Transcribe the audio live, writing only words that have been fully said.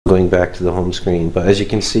going back to the home screen. But as you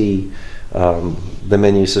can see, the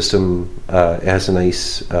menu system has a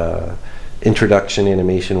nice introduction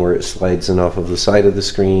animation where it slides in off of the side of the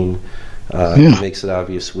screen. It makes it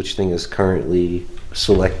obvious which thing is currently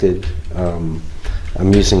selected.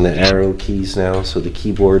 I'm using the arrow keys now, so the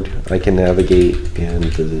keyboard I can navigate, and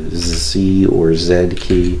the Z or Z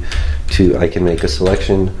key I can make a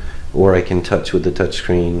selection, or I can touch with the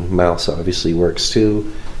touchscreen. Mouse obviously works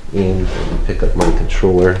too, and pick up my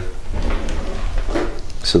controller,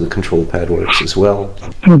 so the control pad works as well.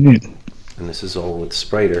 And this is all with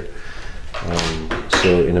Spriter.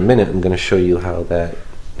 So in a minute I'm going to show you how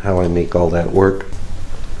I make all that work.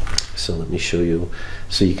 So let me show you.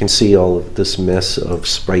 So you can see all of this mess of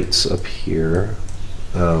sprites up here,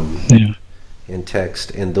 and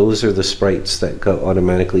text, and those are the sprites that got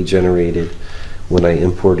automatically generated when I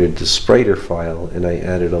imported the Spriter file and I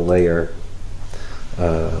added a layer.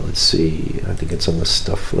 Let's see, I think it's on the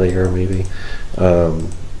stuff layer maybe.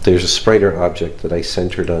 There's a Spriter object that I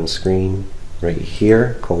centered on screen right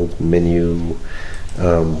here called menu,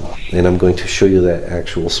 and I'm going to show you that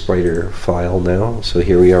actual Spriter file now. So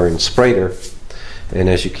here we are in Spriter, and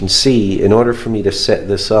as you can see, in order for me to set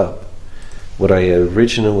this up, what I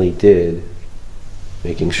originally did,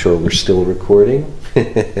 making sure we're still recording,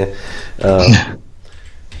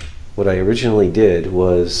 what I originally did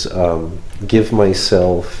was give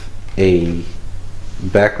myself a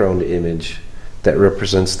background image that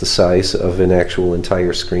represents the size of an actual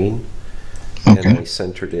entire screen. And I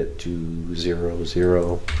centered it to 0,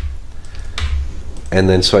 0. And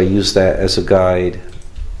then so I used that as a guide.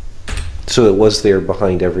 So it was there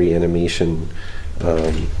behind every animation.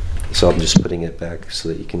 So I'm just putting it back so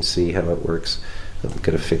that you can see how it works. I'm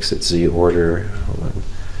going to fix it Z order. Hold on.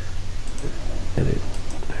 Edit.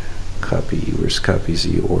 Copy. Where's copy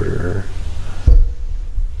Z order?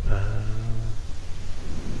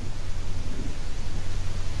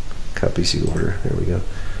 Copy Z order. There we go.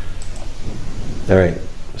 Alright,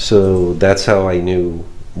 so that's how I knew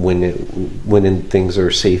when things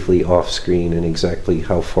are safely off screen and exactly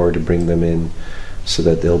how far to bring them in so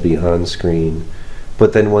that they'll be on screen.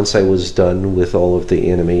 But then once I was done with all of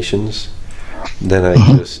the animations, then I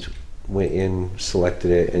just went in, selected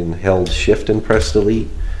it, and held Shift and pressed delete,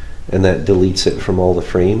 and that deletes it from all the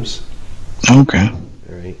frames. Okay.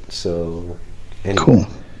 Alright, so anyway. Cool.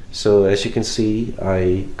 So as you can see,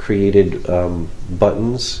 I created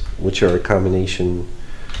buttons, which are a combination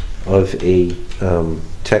of a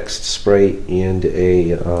text sprite and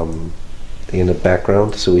a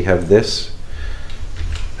background. So we have this,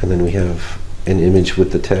 and then we have an image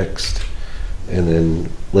with the text, and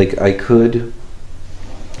then like I could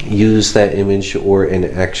use that image or an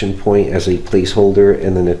action point as a placeholder,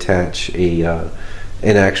 and then attach an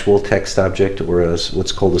actual text object or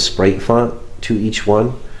what's called a sprite font to each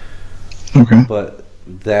one. Okay. But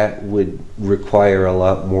that would require a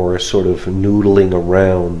lot more sort of noodling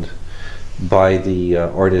around by the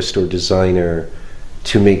artist or designer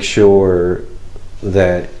to make sure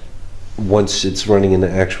that once it's running in the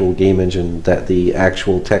actual game engine, that the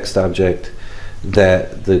actual text object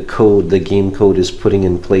that the game code is putting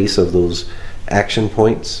in place of those action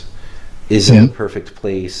points is in the perfect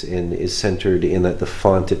place and is centered, in that the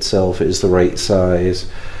font itself is the right size.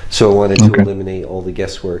 So I wanted to eliminate all the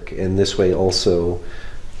guesswork, and this way also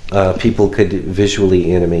people could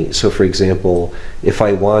visually animate. So for example, if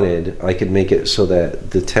I wanted, I could make it so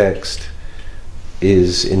that the text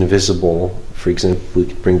is invisible. For example, we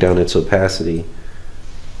could bring down its opacity,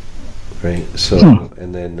 right? So,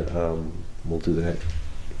 and then we'll do that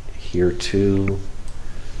here too.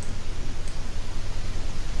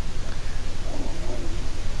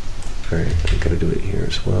 Alright, I gotta do it here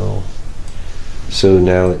as well. So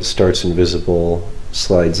now it starts invisible,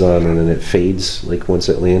 slides on, and then it fades. Like once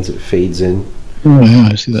it lands, it fades in. Oh yeah,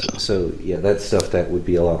 I see that. So yeah, that's stuff that would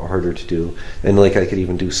be a lot harder to do. And like I could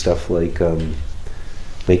even do stuff like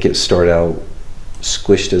make it start out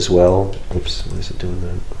squished as well. Oops, why is it doing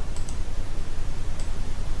that?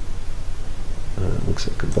 It looks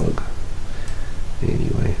like a bug.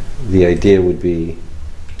 Anyway, the idea would be,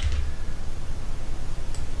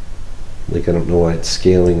 like, I don't know why it's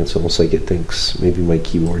scaling. It's almost like it thinks maybe my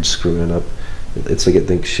keyboard's screwing up. It's like it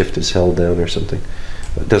thinks Shift is held down or something.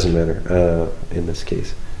 It doesn't matter in this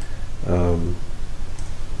case.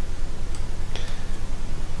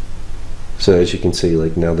 So as you can see,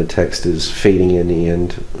 like now the text is fading in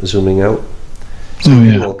and zooming out. So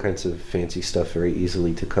you can do all kinds of fancy stuff very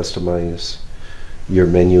easily to customize your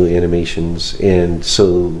menu animations. And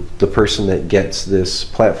so the person that gets this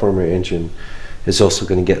platformer engine is also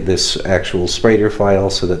going to get this actual Spriter file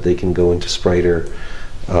so that they can go into Spriter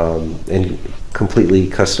and completely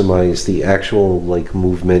customize the actual like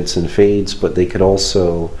movements and fades, but they could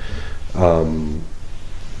also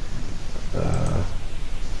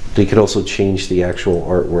change the actual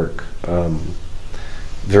artwork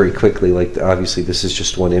very quickly. Like obviously this is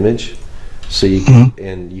just one image, so you can,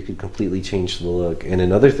 and you could completely change the look. And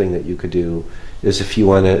another thing that you could do is if you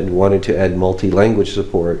wanted to add multi-language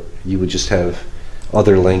support, you would just have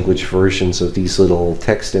other language versions of these little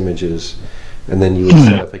text images, and then you would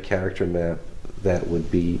set up a character map that would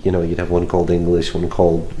be, you'd have one called English, one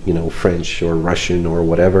called, French or Russian or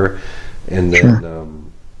whatever, and then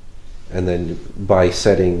and then by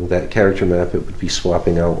setting that character map, it would be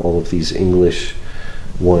swapping out all of these English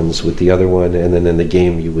ones with the other one, and then in the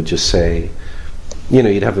game you would just say,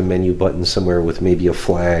 you'd have a menu button somewhere with maybe a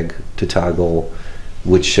flag to toggle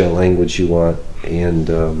which language you want, and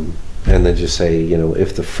then just say,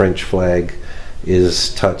 if the French flag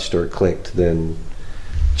is touched or clicked, then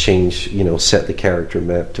change, set the character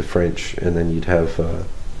map to French, and then you'd have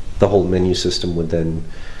the whole menu system would then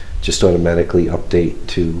just automatically update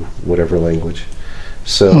to whatever language.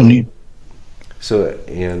 So, all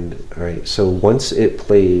right, so once it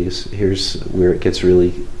plays, here's where it gets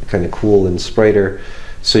really kind of cool in Spriter.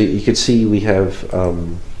 So you can see we have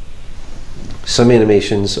some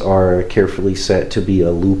animations are carefully set to be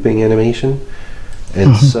a looping animation,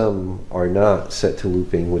 and some are not set to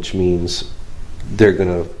looping, which means they're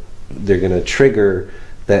gonna trigger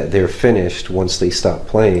that they're finished once they stop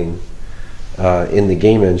playing in the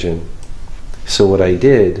game engine. So what I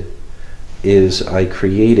did is I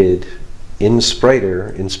created in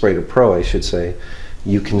Spriter Pro, I should say,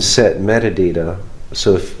 you can set metadata.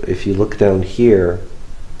 So if you look down here,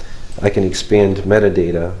 I can expand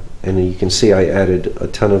metadata, and you can see I added a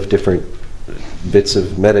ton of different bits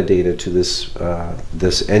of metadata to this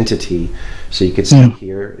this entity. So you can see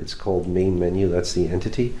here it's called main menu, that's the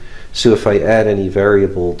entity. So if I add any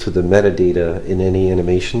variable to the metadata in any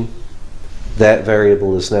animation, that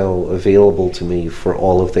variable is now available to me for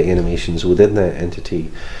all of the animations within that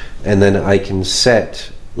entity. And then I can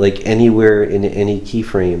set, like anywhere in any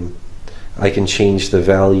keyframe, I can change the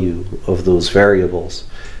value of those variables.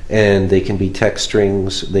 And they can be text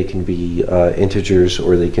strings, they can be integers,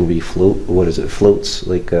 or they can be floats,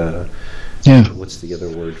 like what's the other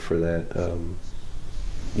word for that?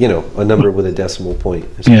 A number with a decimal point.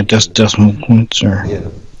 Decimal points, or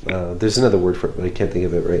there's another word for it, but I can't think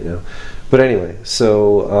of it right now. But anyway,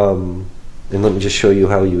 so and let me just show you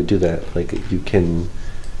how you would do that. Like you can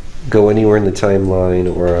go anywhere in the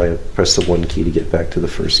timeline, or I press the 1 key to get back to the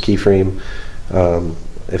first keyframe.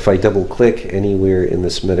 If I double click anywhere in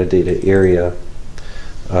this metadata area,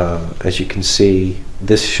 as you can see,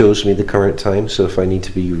 this shows me the current time. So if I need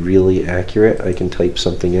to be really accurate, I can type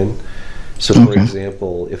something in. So for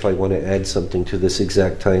example, if I want to add something to this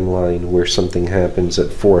exact timeline where something happens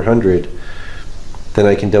at 400, then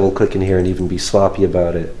I can double click in here and even be sloppy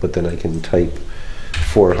about it, but then I can type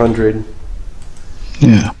 400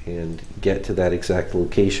 and get to that exact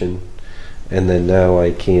location. And then now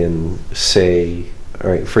I can say, all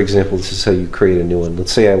right, for example, this is how you create a new one.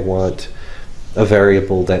 Let's say I want a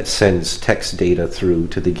variable that sends text data through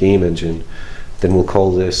to the game engine. Then we'll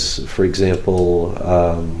call this, for example,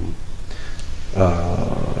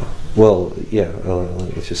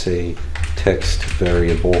 let's just say text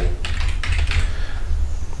variable.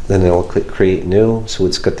 Then I'll click create new, so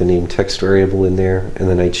it's got the name text variable in there, and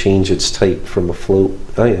then I change its type from a float,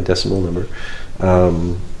 decimal number,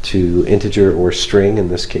 to integer or string. In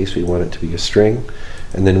this case, we want it to be a string,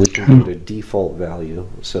 and then we can give it a default value.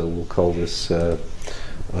 So we'll call this,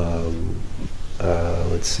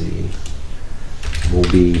 let's see,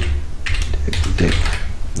 will be dick.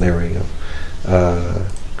 There we go.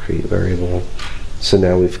 Create variable. So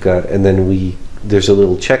now we've got, and then there's a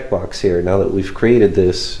little checkbox here. Now that we've created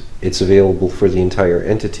this, it's available for the entire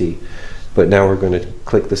entity. But now we're going to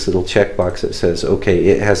click this little checkbox that says, okay,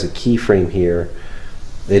 it has a keyframe here.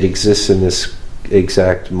 It exists in this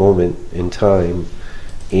exact moment in time.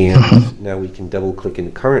 And now we can double click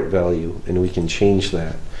in current value and we can change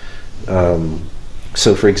that.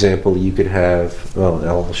 So for example, you could have,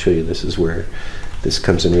 I'll show you, this is where this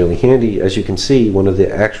comes in really handy. As you can see, one of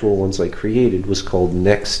the actual ones I created was called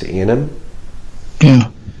next anim.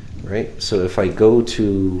 Right? So if I go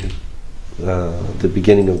to the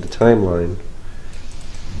beginning of the timeline,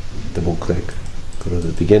 double click, go to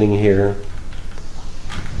the beginning here.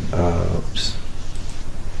 Oops.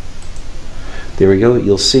 There we go.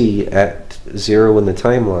 You'll see at 0 in the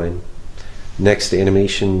timeline, next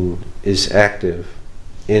animation is active,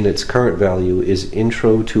 and its current value is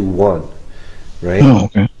intro to 1. Right? Oh,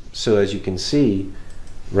 okay. So as you can see,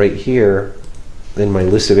 right here, in my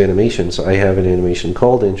list of animations, I have an animation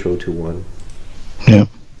called Intro to 1. Yeah.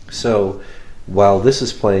 So while this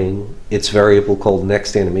is playing, its variable called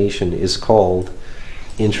next animation is called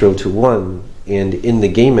Intro to 1. And in the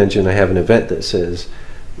game engine, I have an event that says,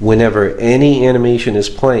 whenever any animation is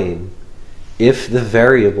playing, if the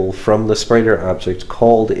variable from the Spriter object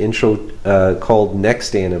called called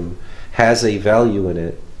next anim has a value in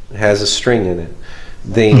it, has a string in it,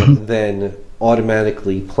 they then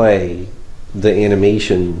automatically play the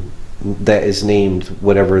animation that is named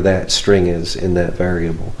whatever that string is in that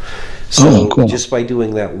variable. So cool. just by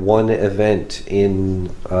doing that one event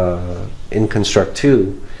in Construct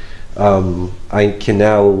 2, I can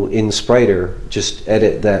now in Spriter just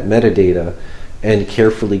edit that metadata and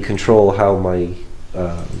carefully control how my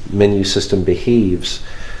menu system behaves,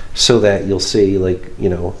 so that you'll see, like,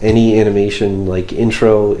 any animation like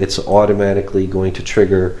intro, it's automatically going to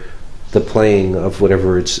trigger the playing of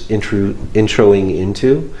whatever it's introing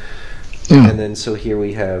into. And then so here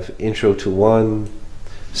we have Intro to 1.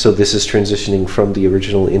 So this is transitioning from the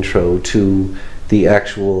original intro to the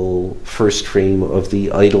actual first frame of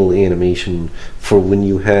the idle animation for when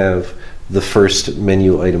you have the first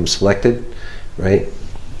menu item selected, right?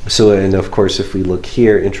 So, and of course, if we look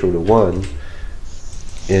here, Intro to 1,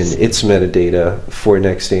 and its metadata for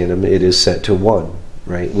next anim, it is set to 1,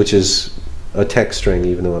 right? Which is a text string,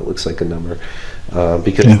 even though it looks like a number,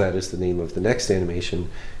 because that is the name of the next animation.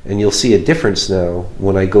 And you'll see a difference now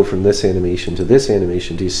when I go from this animation to this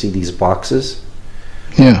animation. Do you see these boxes?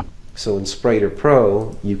 Yeah. So in Spriter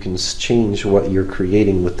Pro, you can change what you're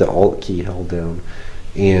creating with the Alt key held down.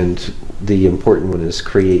 And the important one is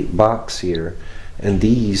create box here. And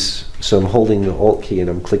these, so I'm holding the Alt key and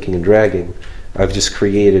I'm clicking and dragging. I've just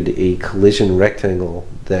created a collision rectangle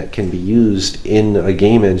that can be used in a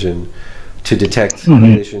game engine to detect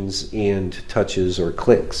collisions and touches or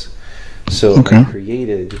clicks. So I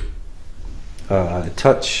created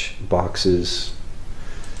touch boxes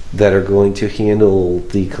that are going to handle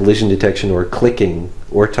the collision detection or clicking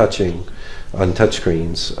or touching on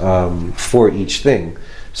touchscreens for each thing.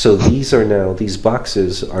 So these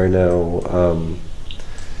boxes are now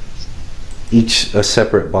each a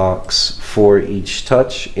separate box for each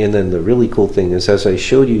touch. And then the really cool thing is, as I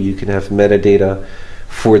showed you, you can have metadata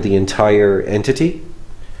for the entire entity.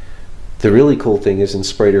 The really cool thing is in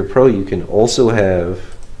Spriter Pro, you can also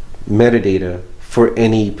have metadata for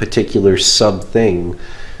any particular sub thing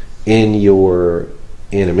in your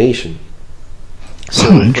animation.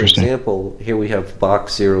 So, for example, here we have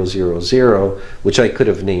box 000, which I could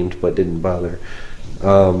have named but didn't bother.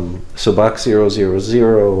 So box 000,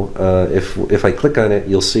 if I click on it,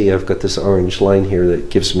 you'll see I've got this orange line here that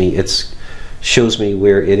gives me, shows me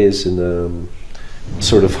where it is in the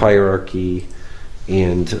sort of hierarchy.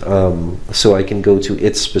 And so I can go to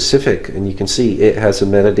its specific, and you can see it has a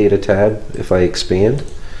metadata tab if I expand.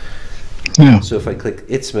 Yeah. So if I click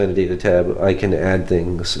its metadata tab, I can add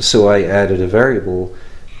things. So I added a variable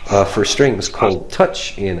for strings called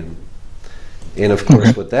touch anim. And of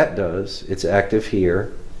course what that does, it's active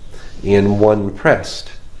here, and one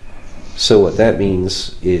pressed. So what that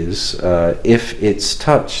means is if it's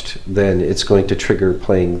touched, then it's going to trigger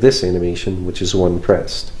playing this animation, which is one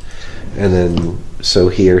pressed. And then, so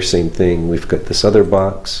here, same thing, we've got this other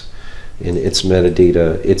box, and its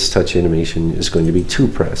metadata, its touch animation is going to be 2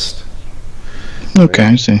 pressed. Okay,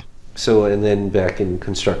 right? I see. So, and then back in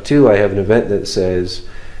Construct 2, I have an event that says,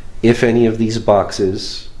 if any of these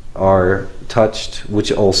boxes are touched,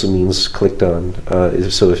 which also means clicked on,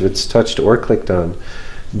 so if it's touched or clicked on,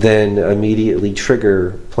 then immediately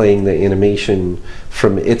trigger playing the animation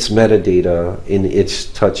from its metadata in its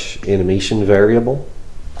touch animation variable.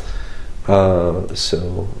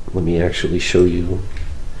 So let me actually show you.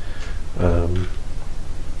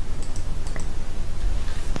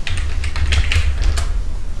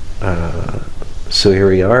 So here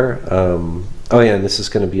we are. Oh yeah, and this is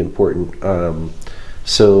going to be important.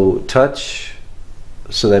 So touch,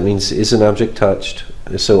 so that means is an object touched.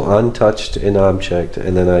 So untouched an object,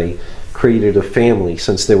 and then I created a family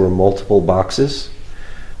since there were multiple boxes.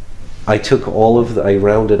 I took I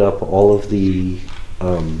rounded up all of the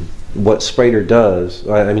what Spriter does,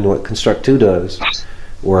 I mean what Construct 2 does,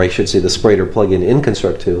 or I should say the Spriter plugin in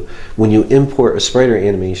Construct 2. When you import a Spriter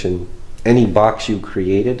animation, any box you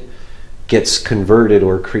created gets converted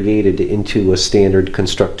or created into a standard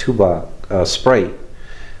Construct 2 sprite,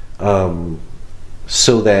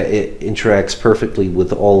 so that it interacts perfectly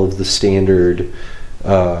with all of the standard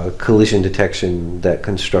collision detection that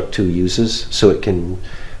Construct 2 uses, so it can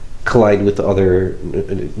collide with other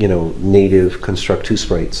native Construct 2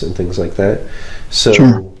 sprites and things like that.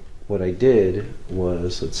 So what I did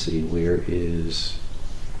was, let's see, where is,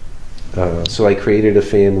 so I created a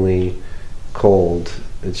family called,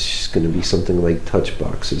 it's going to be something like touch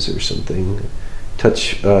boxes or something.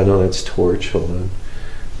 No, that's torch, hold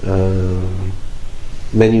on.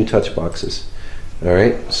 Menu touch boxes. All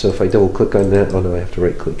right, so if I double click on that, oh no, I have to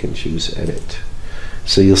right click and choose edit.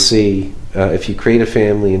 So you'll see, if you create a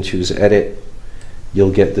family and choose edit,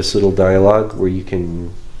 you'll get this little dialog where you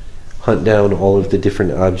can hunt down all of the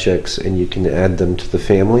different objects and you can add them to the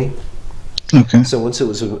family. Okay. So once it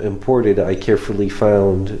was imported, I carefully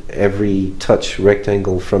found every touch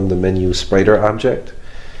rectangle from the menu Spriter object,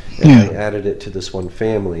 and I added it to this one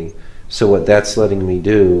family. So what that's letting me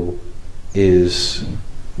do is,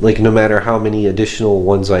 like, no matter how many additional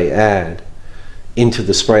ones I add into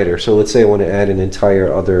the Spriter, so let's say I want to add an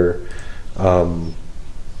entire other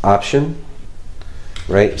option,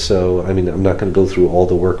 right? So, I mean, I'm not going to go through all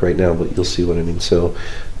the work right now, but you'll see what I mean. So,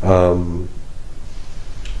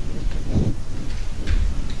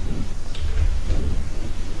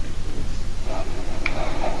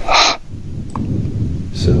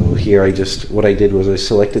 so here what I did was I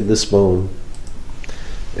selected this bone,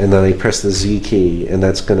 and then I press the Z key, and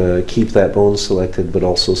that's going to keep that bone selected, but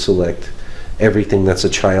also select everything that's a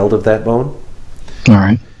child of that bone. All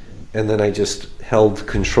right. And then I just held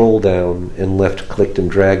Control down and left clicked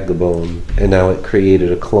and dragged the bone, and now it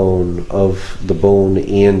created a clone of the bone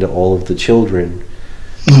and all of the children.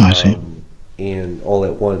 Oh, I see. And all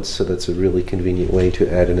at once, so that's a really convenient way to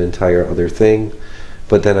add an entire other thing.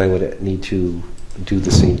 But then I would need to do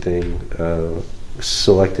the same thing.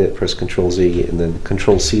 Select it, press Control Z, and then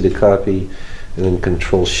Control C to copy, and then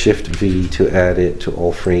Control Shift V to add it to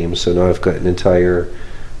all frames. So now I've got an entire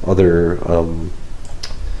other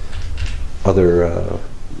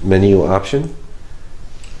menu option.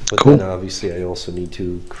 But cool. Then obviously I also need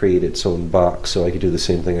to create its own box. So I could do the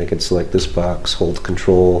same thing. I could select this box, hold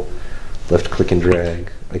Control, left click and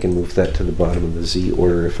drag. I can move that to the bottom of the Z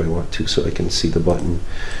order if I want to, so I can see the button.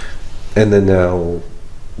 And then now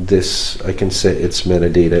this, I can set its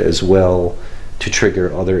metadata as well to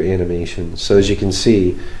trigger other animations. So as you can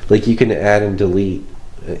see, like, you can add and delete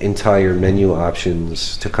entire menu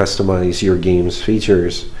options to customize your game's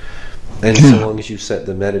features, and so long as you set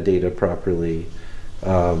the metadata properly,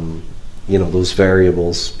 you know, those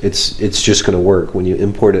variables, it's just going to work. When you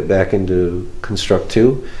import it back into Construct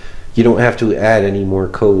 2, you don't have to add any more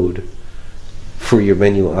code for your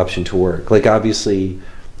menu option to work. Like, obviously,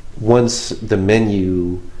 once the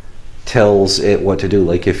menu tells it what to do,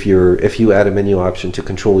 like if you add a menu option to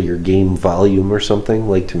control your game volume or something,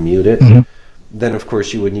 like to mute it, then of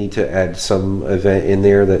course you would need to add some event in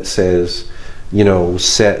there that says, you know,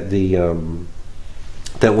 set the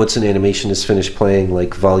that once an animation is finished playing,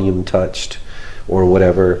 like volume touched or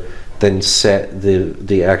whatever, then set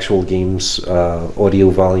the actual game's audio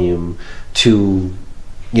volume to,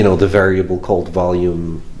 you know, the variable called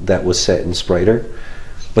volume that was set in Spriter.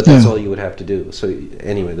 But that's all you would have to do. So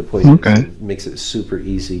anyway, the point is it makes it super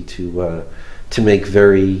easy to make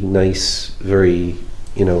very nice, very,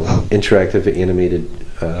 you know, interactive animated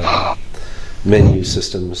menu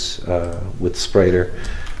systems with Spriter.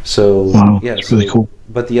 So yeah, it's really cool.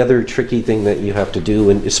 But the other tricky thing that you have to do,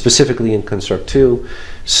 and specifically in Construct 2,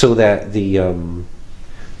 so that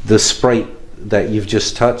the sprite that you've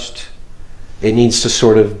just touched, it needs to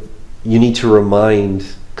sort of, you need to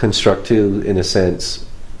remind Construct 2 in a sense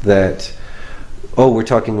that, oh, we're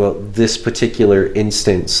talking about this particular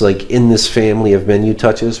instance, like in this family of menu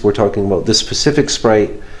touches, we're talking about this specific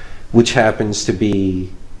sprite, which happens to be,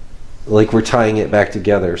 like, we're tying it back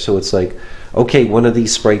together. So it's like, okay, one of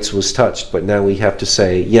these sprites was touched, but now we have to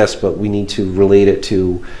say, yes, but we need to relate it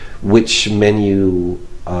to which menu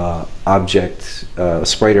object,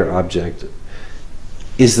 Spriter object,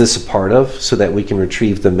 is this a part of, so that we can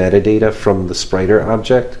retrieve the metadata from the Spriter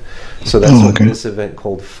object. So that's what this event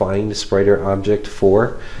called find Spriter object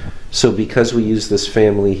for. So because we use this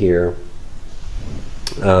family here,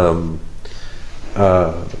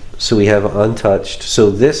 so we have untouched. So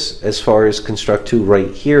this, as far as Construct 2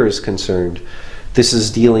 right here is concerned, this is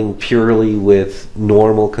dealing purely with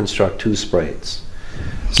normal Construct 2 sprites.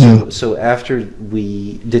 So after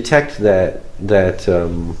we detect that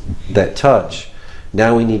touch,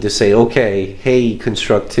 now we need to say, okay, hey,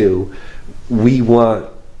 Construct 2,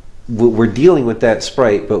 we're dealing with that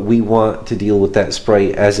sprite, but we want to deal with that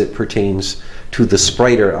sprite as it pertains to the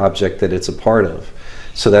Spriter object that it's a part of.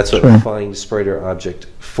 So that's what find Spriter object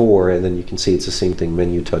for, and then you can see it's the same thing,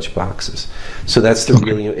 menu touch boxes. So that's the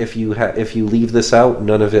really, if you leave this out,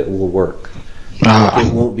 none of it will work.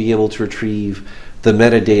 It won't be able to retrieve the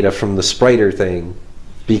metadata from the Spriter thing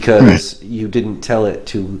because you didn't tell it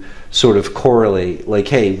to sort of correlate, like,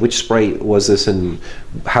 hey, which sprite was this and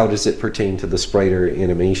how does it pertain to the Spriter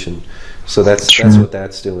animation? So that's what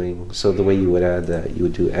that's doing. So the way you would add that, you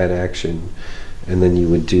would do add action, and then you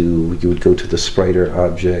would go to the Spriter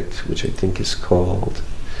object, which I think is called,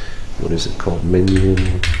 what is it called? Menu.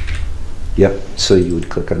 Yep. So you would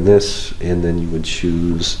click on this, and then you would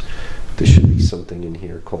choose. There should be something in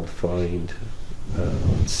here called find.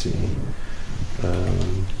 Let's see.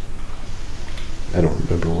 I don't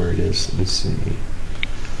remember where it is. Let me see.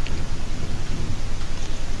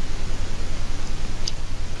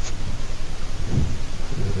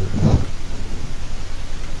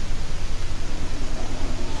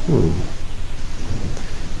 I'm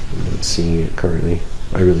not seeing it currently.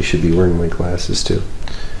 I really should be wearing my glasses too.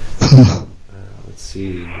 Let's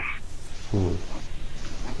see.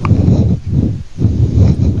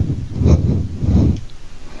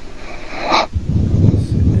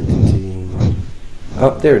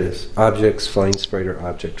 Oh, there it is. Objects, find Spriter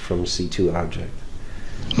object from C2 object.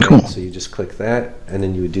 Cool. So you just click that, and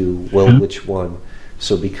then you would do, well, which one?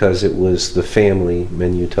 So because it was the family,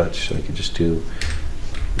 menu touch, so I could just do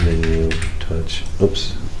menu touch.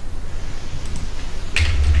 Oops.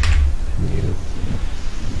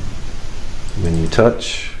 Menu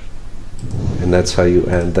touch. And that's how you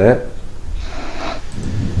add that.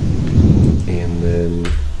 And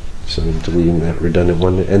then, so I'm deleting that redundant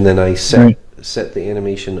one. And then I set the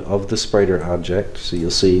animation of the Spriter object. So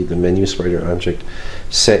you'll see the menu Spriter object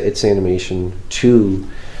set its animation to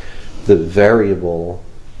the variable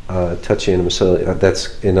touch anim. So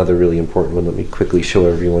that's another really important one. Let me quickly show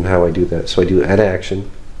everyone how I do that. So I do add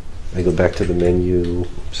action. I go back to the menu.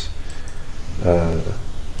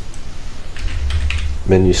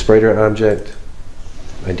 Menu Spriter object.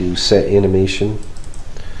 I do set animation,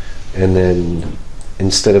 and then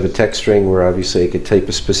instead of a text string where obviously I could type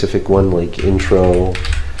a specific one like intro,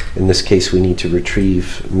 in this case we need to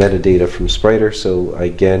retrieve metadata from Spriter, so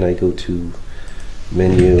again I go to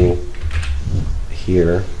menu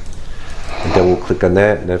here, I double click on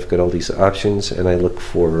that, and I've got all these options, and I look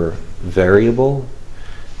for variable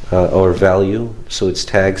or value, so it's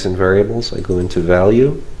tags and variables. I go into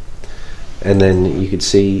value, and then you can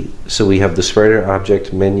see, so we have the Spriter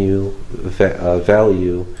object, menu,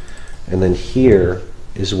 value, and then here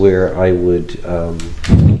is where I would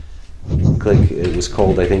click. It was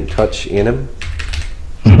called, I think, touch anim.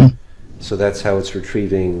 So that's how it's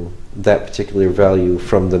retrieving that particular value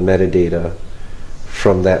from the metadata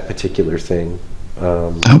from that particular thing.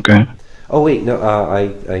 Okay. Oh wait, no,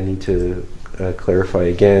 I need to clarify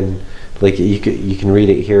again. Like you can read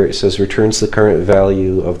it here. It says returns the current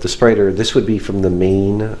value of the Spriter. This would be from the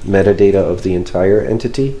main metadata of the entire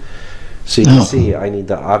entity. So you can see I need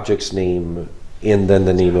the object's name and then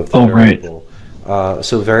the name of the variable.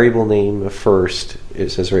 So variable name first,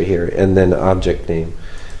 it says right here, and then object name.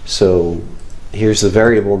 So here's the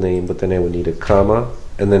variable name, but then I would need a comma,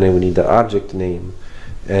 and then I would need the object name,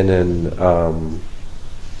 and then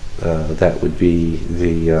that would be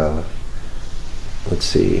the let's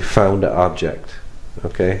see, found object.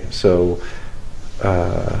 Okay, so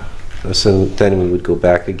so then we would go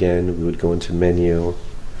back again. We would go into menu.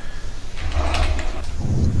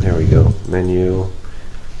 There we go, menu,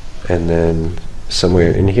 and then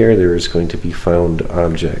somewhere in here there is going to be found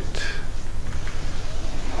object.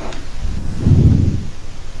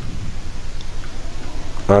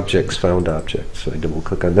 Objects, found object. So I double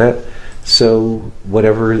click on that. So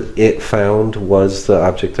whatever it found was the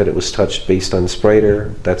object that it was touched based on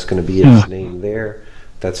Spriter. That's going to be its name there.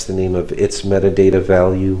 That's the name of its metadata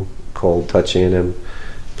value called touch anim.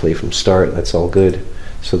 Play from start. That's all good.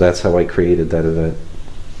 So that's how I created that event.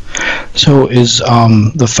 So is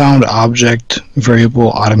the found object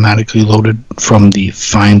variable automatically loaded from the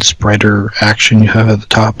find Spriter action you have at the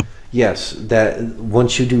top? Yes, that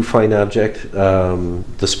once you do find object, the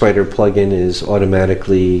Spriter plugin is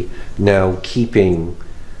automatically now keeping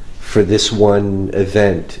for this one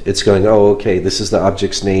event. It's going, oh, okay, this is the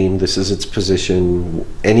object's name, this is its position,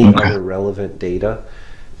 any other relevant data,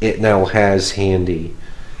 it now has handy.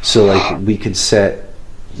 So like we could set,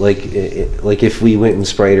 like if we went in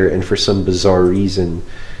Spriter and for some bizarre reason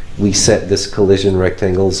we set this collision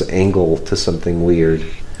rectangle's angle to something weird,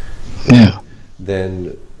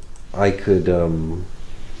 then I could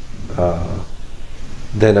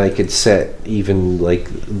set even like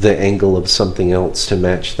the angle of something else to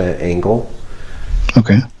match that angle.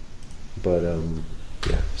 Okay. But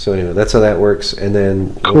yeah. So anyway, that's how that works. And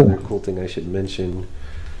then one other cool thing I should mention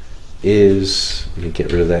is, let me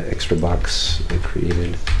get rid of that extra box I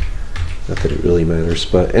created. Not that it really matters,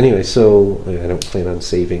 but anyway. So I don't plan on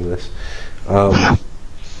saving this.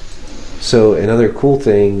 So another cool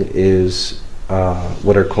thing is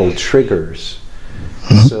what are called triggers.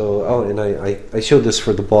 So, and I showed this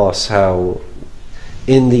for the boss, how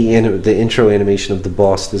in the intro animation of the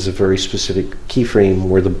boss, there's a very specific keyframe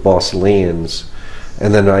where the boss lands,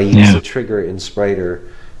 and then I use the trigger in Spriter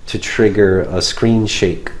to trigger a screen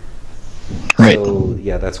shake. Right. So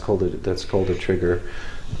yeah, that's called a trigger,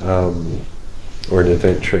 or an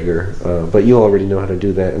event trigger. But you already know how to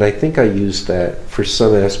do that, and I think I used that for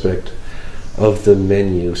some aspect of the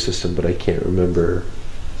menu system, but I can't remember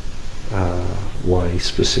why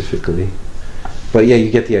specifically. But yeah,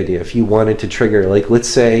 you get the idea. If you wanted to trigger, like let's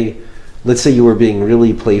say you were being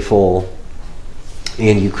really playful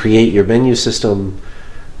and you create your menu system,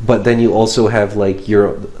 but then you also have like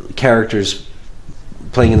your characters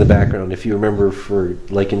playing in the background. If you remember, for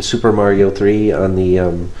like in Super Mario 3 on the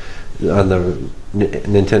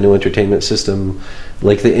Nintendo Entertainment System,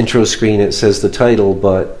 like the intro screen, it says the title,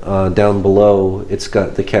 but down below it's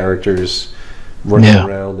got the characters running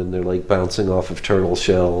around and they're like bouncing off of turtle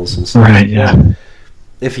shells and stuff. Right. Yeah.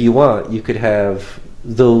 If you want, you could have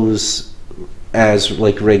those as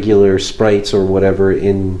like regular sprites or whatever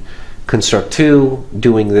in Construct 2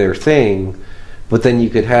 doing their thing, but then you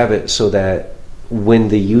could have it so that when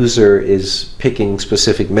the user is picking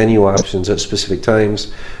specific menu options at specific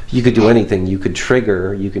times, you could do anything. You can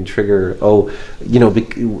trigger, trigger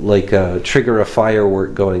a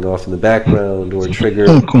firework going off in the background, or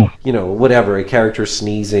trigger, whatever, a character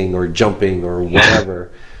sneezing or jumping or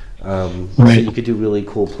whatever. So you could do really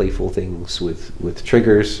cool, playful things with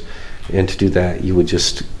triggers. And to do that, you would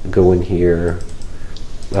just go in here.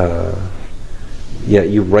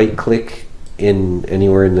 You right-click in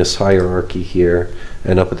anywhere in this hierarchy here,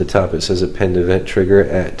 and up at the top it says append event trigger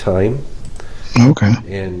at time. Okay.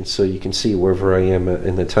 And so you can see wherever I am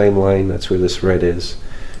in the timeline, that's where this red is.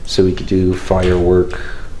 So we could do firework,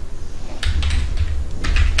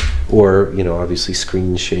 or obviously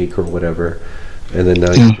screen shake or whatever. And then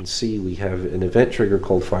now you can see we have an event trigger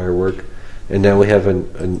called firework, and now we have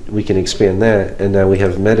we can expand that, and now we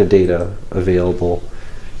have metadata available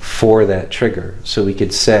for that trigger. So we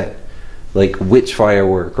could set like which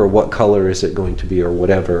firework or what color is it going to be or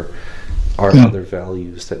whatever are other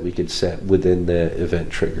values that we could set within the event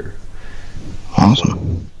trigger.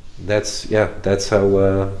 Awesome. That's how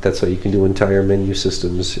you can do entire menu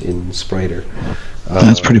systems in Spriter.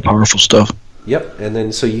 That's pretty powerful stuff. Yep, and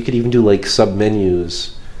then so you could even do like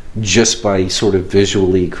submenus just by sort of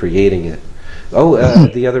visually creating it.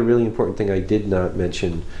 The other really important thing I did not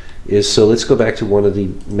mention is, so let's go back to one of the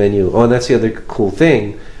menu. And that's the other cool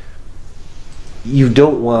thing. You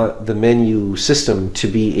don't want the menu system to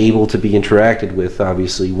be able to be interacted with,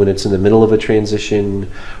 obviously, when it's in the middle of a transition,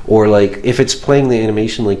 or like if it's playing the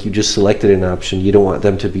animation like you just selected an option, you don't want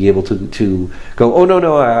them to be able to go, oh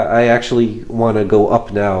no, I actually want to go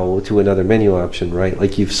up now to another menu option, right?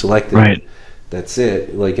 Like you've selected it. That's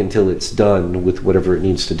it, like until it's done with whatever it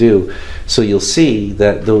needs to do. So you'll see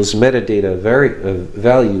that those metadata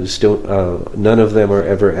values don't, none of them are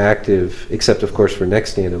ever active, except of course for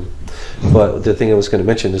next anim. But the thing I was going to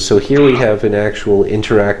mention is, so here we have an actual an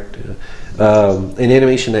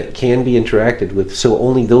animation that can be interacted with. So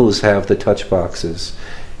only those have the touch boxes,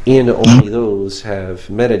 and only those have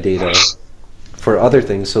metadata for other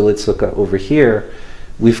things. So let's look over here.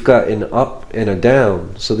 We've got an up and a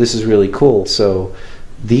down, so this is really cool. So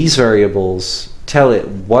these variables tell it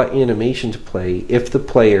what animation to play if the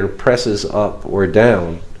player presses up or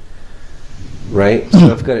down, right?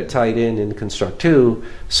 So I've got it tied in Construct 2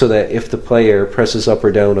 so that if the player presses up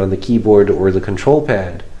or down on the keyboard or the control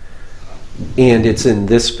pad, and it's in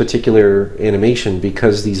this particular animation,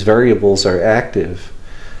 because these variables are active,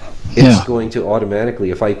 it's going to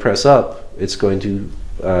automatically, if I press up, it's going to,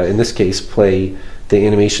 in this case, play the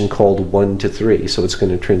animation called 1 to 3, so it's going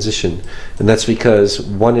to transition, and that's because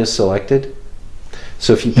 1 is selected.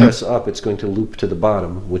 So if you press up, it's going to loop to the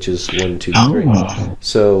bottom, which is 1, 2, 3.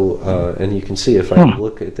 So and you can see if I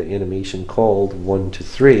look at the animation called 1 to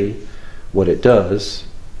 3, what it does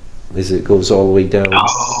is it goes all the way down,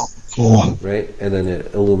 right, and then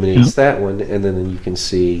it illuminates that one, and then you can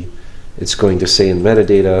see it's going to say in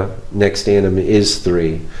metadata next anim is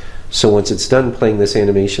 3. So once it's done playing this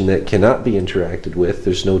animation that cannot be interacted with,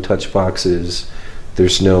 there's no touch boxes,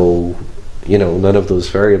 there's no, none of those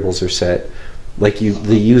variables are set. Like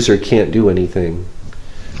the user can't do anything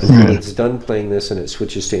until it's done playing this and it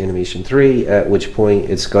switches to animation 3, at which point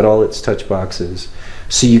it's got all its touch boxes.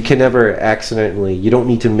 So you can never accidentally, you don't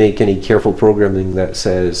need to make any careful programming that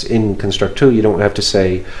says in Construct 2, you don't have to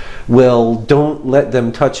say, well, don't let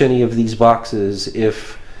them touch any of these boxes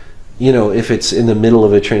if if it's in the middle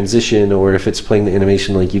of a transition or if it's playing the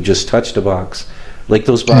animation like you just touched a box, like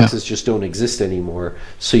those boxes just don't exist anymore,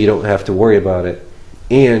 so you don't have to worry about it.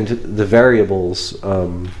 And the variables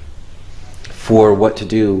for what to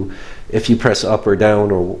do if you press up or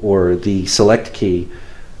down or the select key,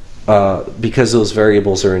 because those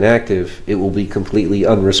variables are inactive, it will be completely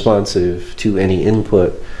unresponsive to any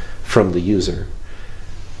input from the user.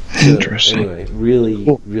 Interesting. So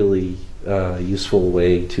anyway, really useful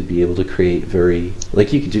way to be able to create very,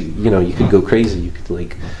 like, you could do, you could go crazy. You could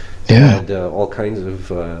like add all kinds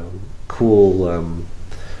of cool,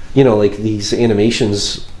 like these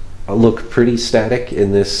animations look pretty static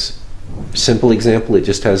in this simple example. It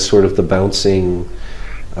just has sort of the bouncing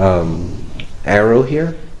arrow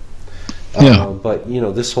here. But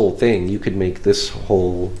this whole thing, you could make this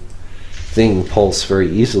whole thing pulse very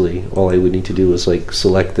easily. All I would need to do is like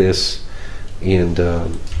select this, and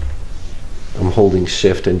I'm holding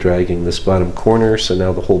shift and dragging this bottom corner, so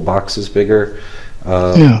now the whole box is bigger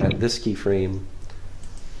at this keyframe.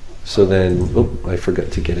 So then, I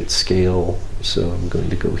forgot to get it scale, so I'm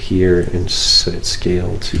going to go here and set it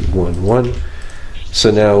scale to 1:1.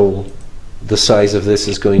 So now the size of this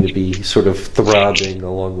is going to be sort of throbbing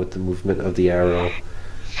along with the movement of the arrow.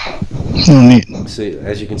 Oh, neat. So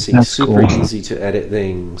as you can see, That's super cool. easy to edit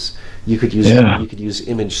things. You could use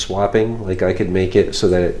image swapping. Like I could make it so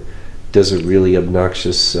that it does a really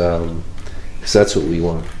obnoxious, because that's what we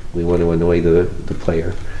want. We want to annoy the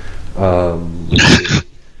player.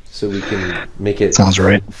 So we can make it Sounds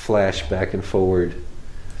right. flash back and forward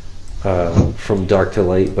from dark to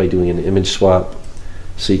light by doing an image swap.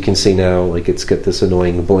 So you can see now, like, it's got this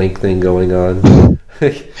annoying blank thing going on.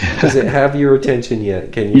 Does it have your attention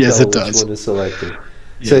yet? Can you tell which one is selected?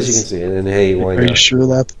 Yes. So as you can see, and then hey, why not? Are you sure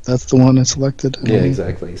that's the one I selected? Yeah,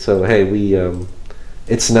 exactly. So hey,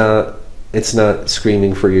 it's not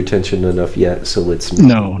screaming for your attention enough yet. So let's make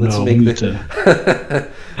the.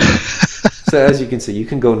 So as you can see, you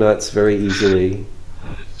can go nuts very easily.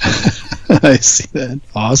 I see that.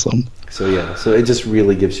 Awesome. So yeah, so it just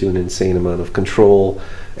really gives you an insane amount of control.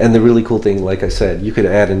 And the really cool thing, like I said, you could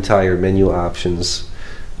add entire menu options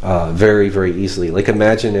very, very easily. Like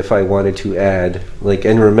imagine if I wanted to add, like,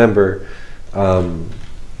 and remember,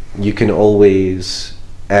 you can always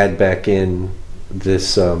add back in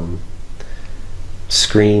this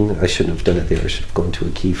screen. I shouldn't have done it there. I should have gone to a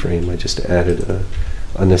keyframe. I just added a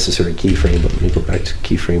unnecessary keyframe, but let me go back to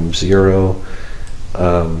keyframe 0.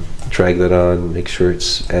 Drag that on, make sure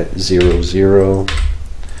it's at 0, 0.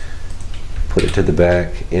 Put it to the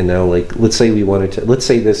back, and now, like, let's say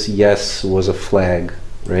this yes was a flag,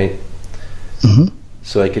 right? Mm-hmm.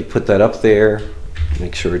 So I could put that up there,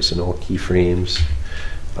 make sure it's in all keyframes,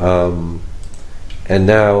 and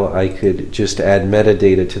now I could just add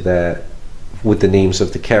metadata to that with the names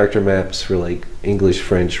of the character maps for like English,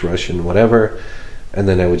 French, Russian, whatever, and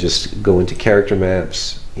then I would just go into character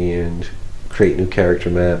maps and create new character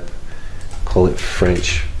map, call it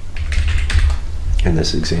French in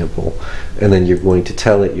this example, and then you're going to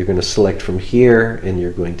tell it, you're going to select from here, and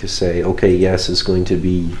you're going to say, okay, yes is going to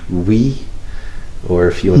be oui, or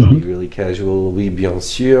if you want to be really casual, oui bien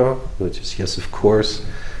sûr, which is yes of course.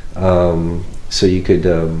 So you could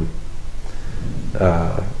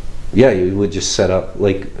you would just set up,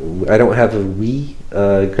 like, I don't have a oui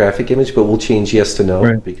graphic image, but we'll change yes to no,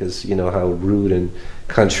 right, because you know how rude and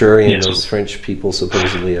contrarian those French people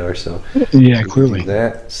supposedly are. So yeah, clearly do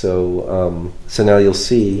that. So so now you'll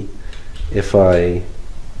see if I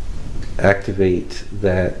activate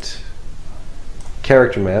that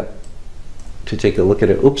character map to take a look at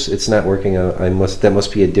it. Oops, it's not working out. That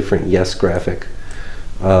must be a different yes graphic.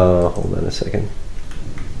 Hold on a second.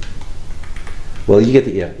 Well, you get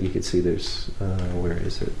you can see there's where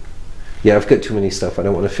is it? Yeah, I've got too many stuff. I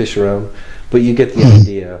don't want to fish around, but you get the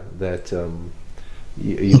idea that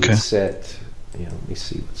you can set. Let me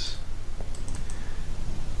see what's.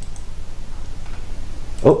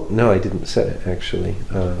 Oh no, I didn't set it actually.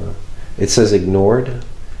 It says ignored.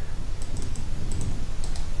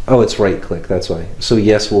 Oh, it's right click. That's why. So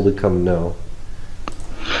yes will become no.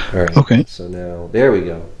 All right. Okay. So now there we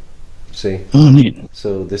go. See? Oh, neat.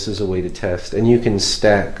 So this is a way to test, and you can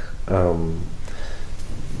stack.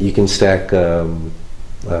 You can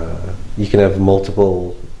have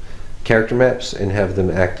multiple character maps and have them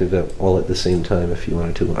active all at the same time if you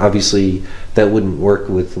wanted to. Obviously, that wouldn't work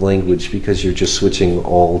with language because you're just switching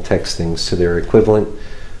all text things to their equivalent.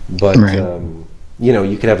 But right.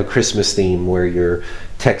 You could have a Christmas theme where your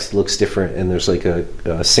text looks different, and there's like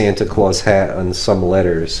a Santa Claus hat on some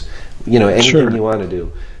letters. Anything you want to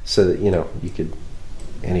do. So that you could.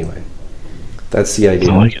 Anyway, that's the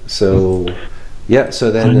idea. I like it. So Yeah,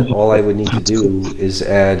 so then all I would need to do is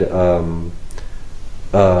add a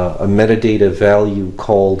metadata value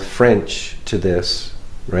called French to this,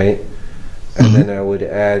 right? And then I would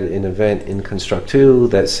add an event in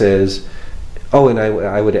construct2 that says, oh, and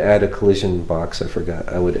I would add a collision box. I forgot.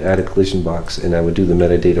 I would add a collision box, and I would do the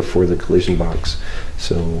metadata for the collision box.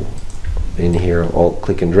 So in here, Alt,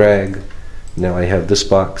 click, and drag. Now I have this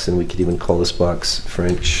box, and we could even call this box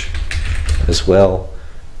French as well.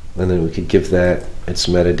 And then we could give that its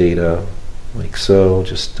metadata like so.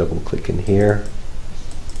 Just double click in here.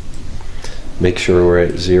 Make sure we're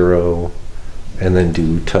at 0, and then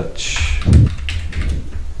do touch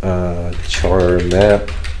char map,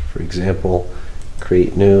 for example.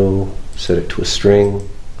 Create new, set it to a string.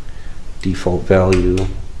 Default value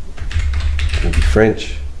will be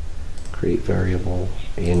French. Create variable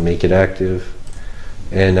and make it active.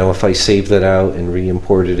 And now if I save that out and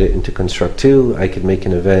re-imported it into construct2, I could make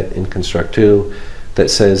an event in construct2 that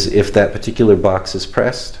says if that particular box is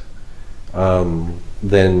pressed,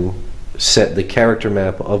 then set the character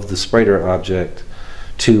map of the Spriter object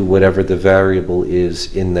to whatever the variable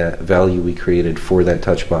is in that value we created for that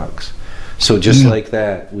touch box. So just like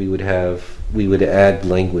that, we would add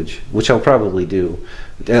language, which I'll probably do,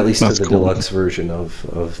 at least to the deluxe version of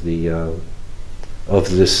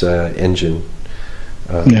this engine.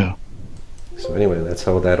 Yeah. So anyway, that's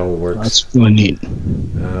how that all works. That's really neat.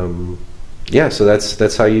 Yeah, so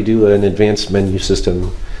that's how you do an advanced menu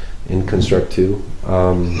system in construct2.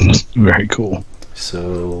 Very cool.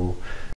 So